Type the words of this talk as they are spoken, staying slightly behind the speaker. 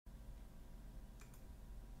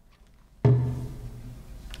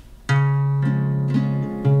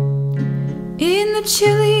the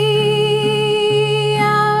chilly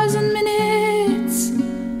hours and minutes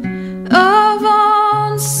of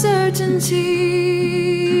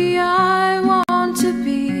uncertainty, I want to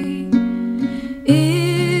be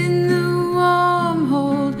in the warm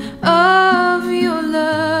hold of your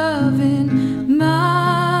loving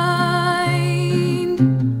mind,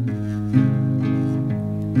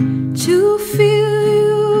 to feel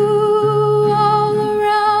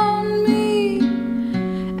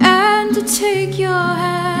to take your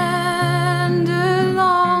hand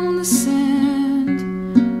along the sand.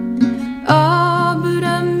 Ah, but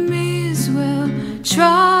I may as well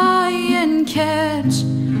try and catch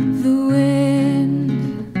the wind.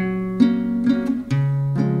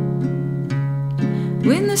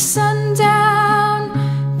 When the sundown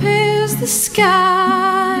pales the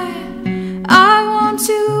sky, I want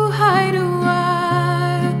to hide a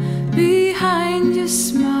while behind your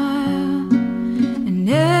smile.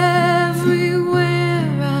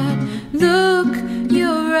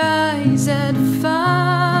 I'd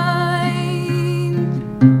find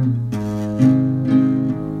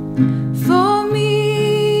for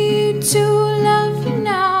me to love you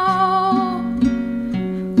now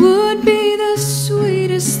would be the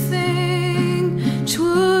sweetest thing,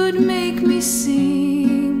 'twould make me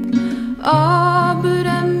sing. Ah, but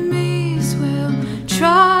I may as well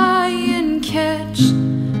try and catch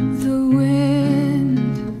the wind.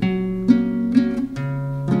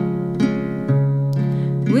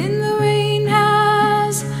 When the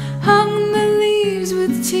hung the leaves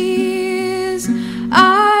with tears,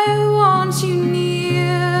 I want you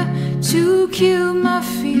near to kill my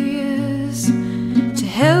fear.